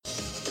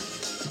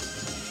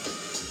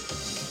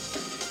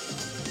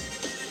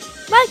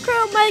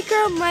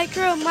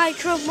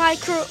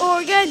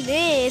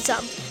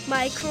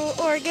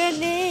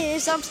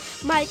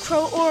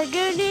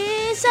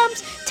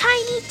Microorganisms.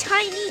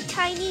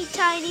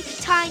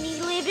 Tiny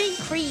living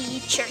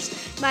creatures.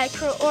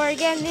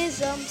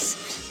 Microorganisms.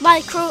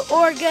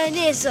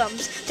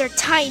 They're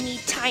tiny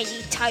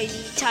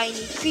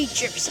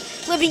creatures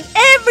living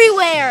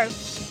everywhere.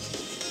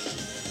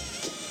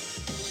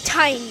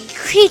 Tiny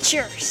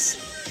creatures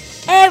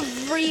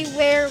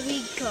everywhere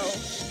we go.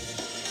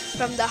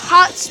 From the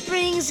hot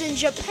springs in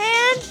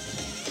Japan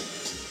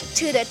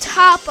to the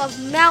top of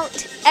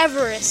Mount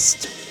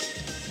Everest.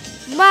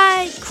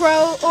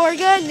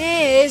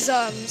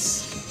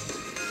 Microorganisms.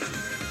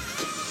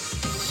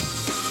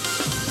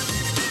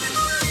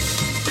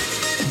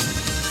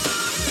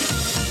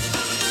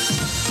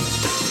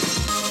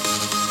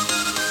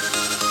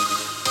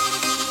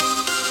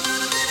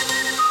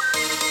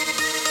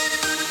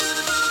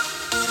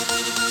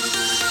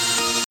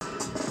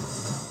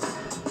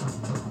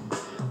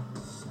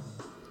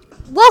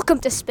 Welcome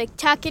to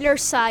Spectacular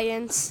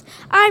Science.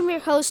 I'm your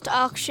host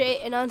Akshay,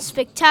 and on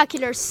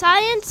Spectacular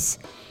Science,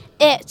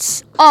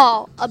 it's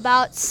all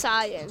about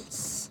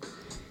science.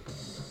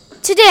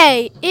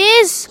 Today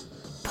is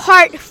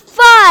part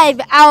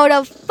 5 out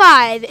of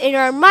 5 in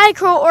our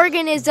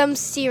microorganisms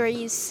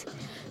series.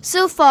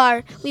 So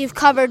far, we've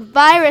covered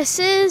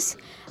viruses,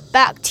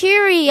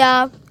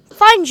 bacteria,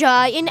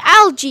 fungi, and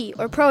algae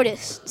or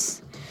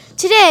protists.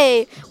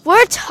 Today,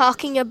 we're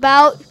talking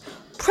about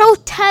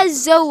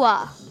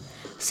Protozoa.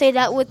 Say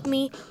that with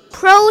me,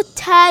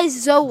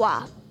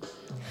 Protozoa.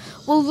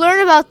 We'll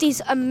learn about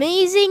these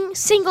amazing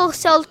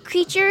single-celled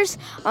creatures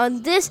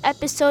on this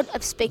episode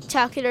of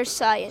Spectacular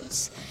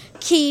Science.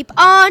 Keep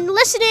on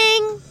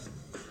listening!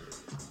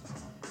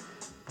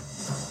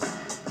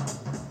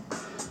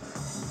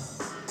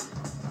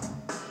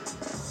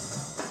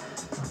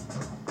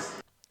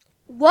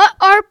 What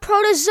are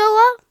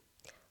protozoa?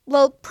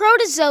 Well,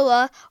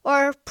 protozoa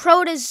or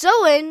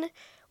protozoan,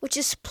 which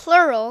is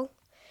plural,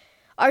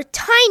 are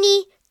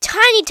tiny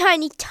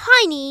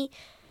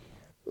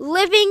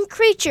living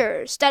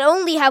creatures that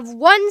only have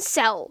one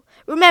cell.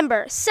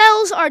 Remember,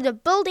 cells are the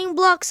building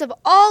blocks of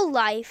all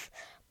life.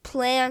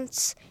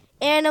 Plants,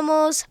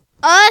 animals,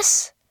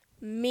 us,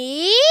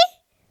 me,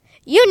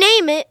 you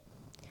name it.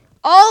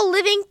 All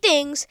living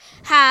things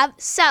have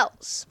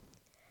cells.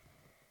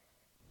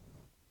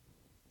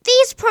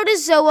 These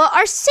protozoa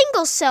are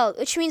single-celled,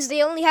 which means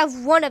they only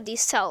have one of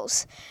these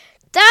cells.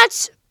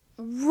 That's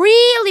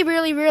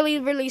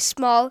really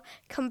small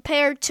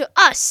compared to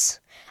us.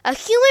 A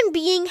human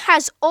being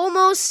has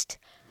almost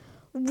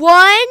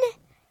 1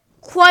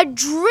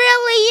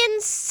 quadrillion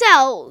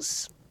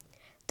cells.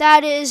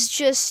 That is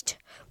just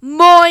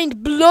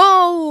mind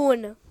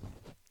blown.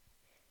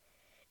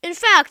 In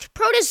fact,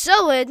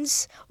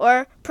 protozoans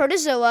or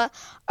protozoa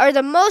are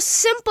the most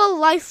simple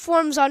life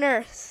forms on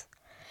Earth.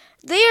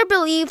 They are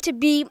believed to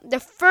be the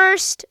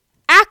first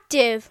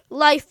active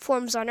life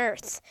forms on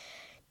Earth.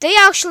 They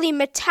actually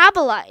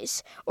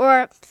metabolize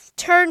or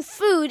turn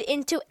food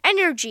into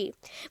energy,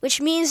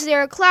 which means they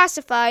are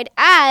classified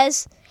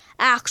as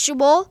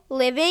actual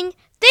living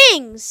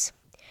things.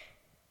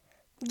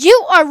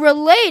 You are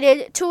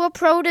related to a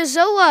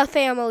protozoa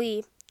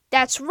family.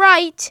 That's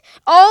right.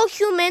 All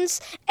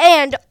humans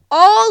and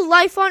all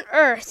life on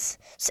Earth's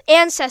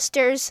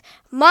ancestors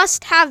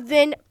must have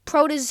been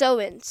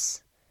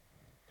protozoans.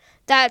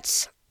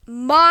 That's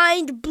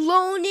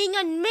mind-blowing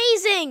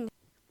amazing.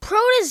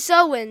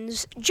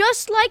 Protozoans,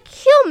 just like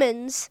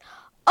humans,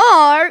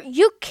 are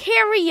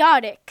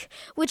eukaryotic,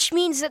 which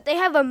means that they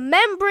have a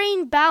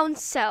membrane-bound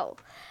cell.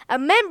 A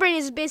membrane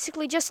is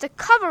basically just a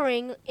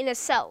covering in a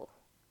cell.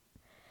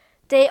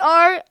 They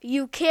are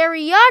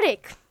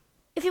eukaryotic.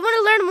 If you want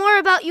to learn more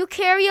about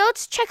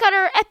eukaryotes, check out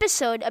our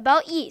episode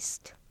about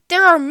yeast.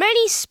 There are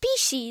many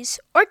species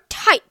or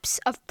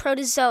types of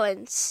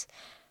protozoans.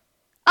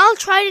 I'll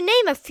try to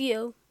name a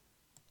few.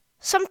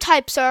 Some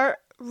types are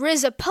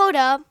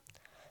Rhizopoda,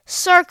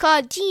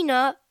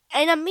 Sarcodina,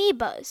 and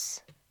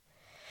amoebas.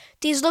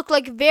 These look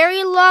like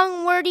very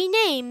long wordy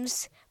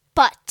names,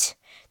 but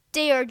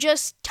they are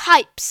just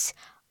types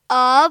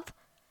of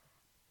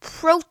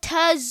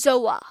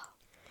protozoa.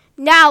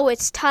 Now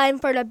it's time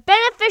for the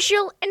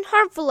beneficial and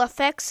harmful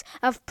effects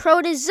of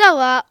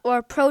protozoa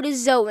or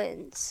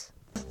protozoans.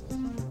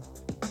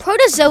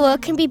 Protozoa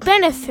can be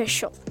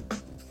beneficial.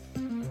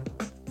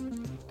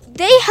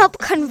 They help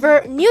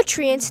convert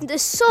nutrients in the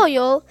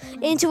soil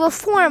into a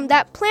form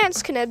that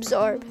plants can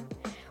absorb.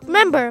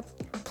 Remember,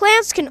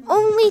 plants can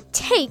only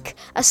take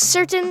a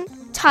certain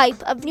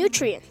type of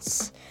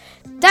nutrients.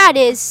 That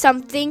is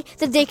something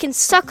that they can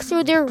suck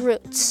through their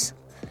roots.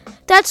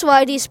 That's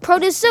why these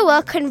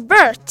protozoa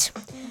convert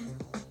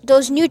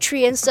those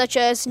nutrients such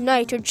as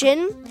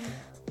nitrogen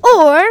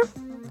or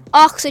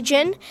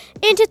oxygen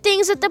into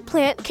things that the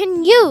plant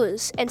can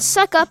use and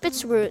suck up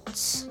its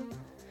roots.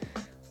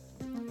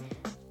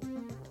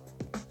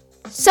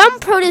 Some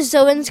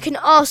protozoans can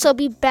also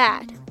be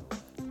bad.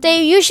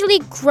 They usually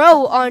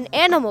grow on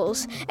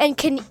animals and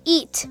can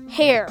eat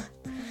hair.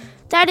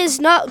 that is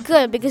not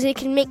good because it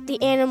can make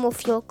the animal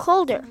feel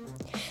colder.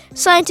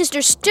 Scientists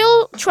are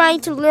still trying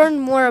to learn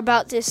more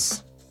about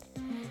this.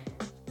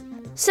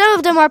 Some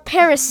of them are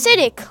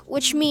parasitic,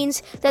 which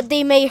means that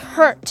they may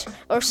hurt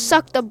or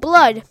suck the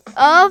blood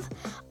of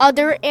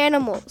other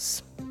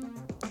animals.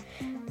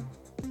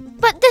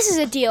 But this is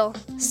a deal.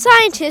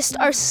 Scientists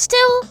are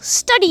still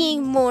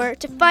studying more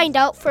to find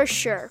out for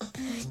sure.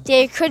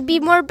 There could be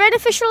more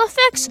beneficial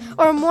effects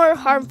or more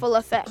harmful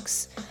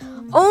effects.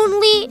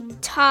 Only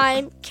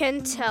time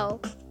can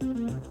tell.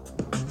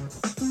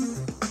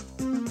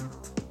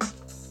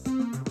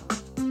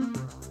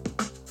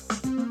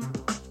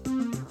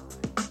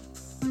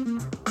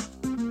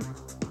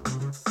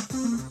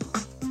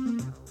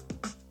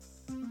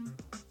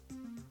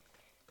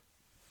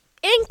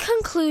 In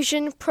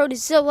conclusion,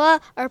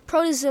 protozoa or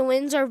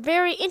protozoans are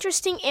very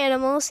interesting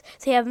animals.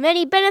 They have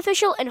many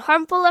beneficial and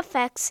harmful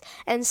effects,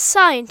 and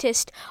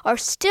scientists are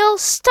still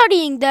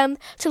studying them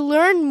to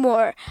learn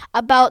more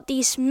about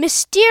these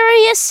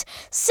mysterious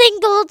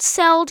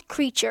single-celled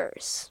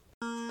creatures.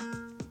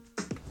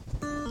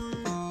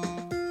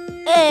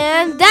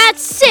 And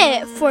that's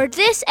it for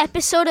this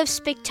episode of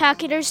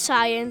Spectacular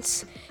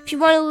Science. If you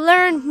want to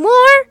learn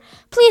more,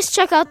 please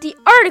check out the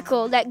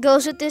article that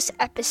goes with this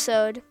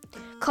episode,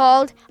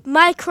 called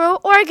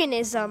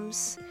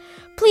Microorganisms.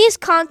 Please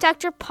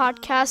contact our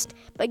podcast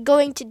by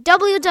going to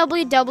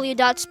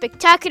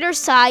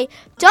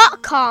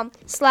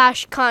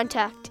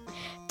www.spectacularsci.com/contact.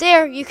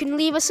 There you can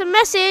leave us a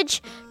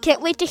message.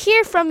 Can't wait to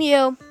hear from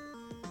you.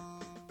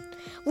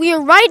 We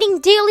are writing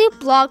daily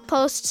blog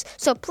posts,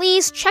 so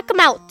please check them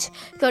out.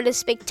 Go to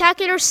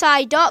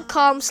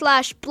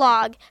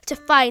spectacularsci.com/blog to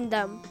find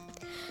them.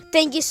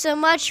 Thank you so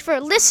much for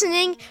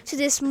listening to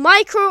this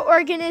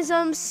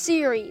Microorganisms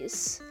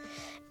series.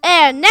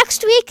 And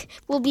next week,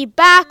 we'll be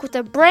back with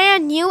a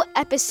brand new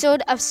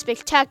episode of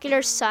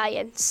Spectacular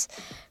Science.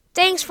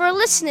 Thanks for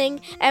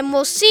listening, and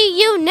we'll see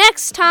you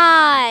next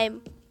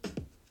time.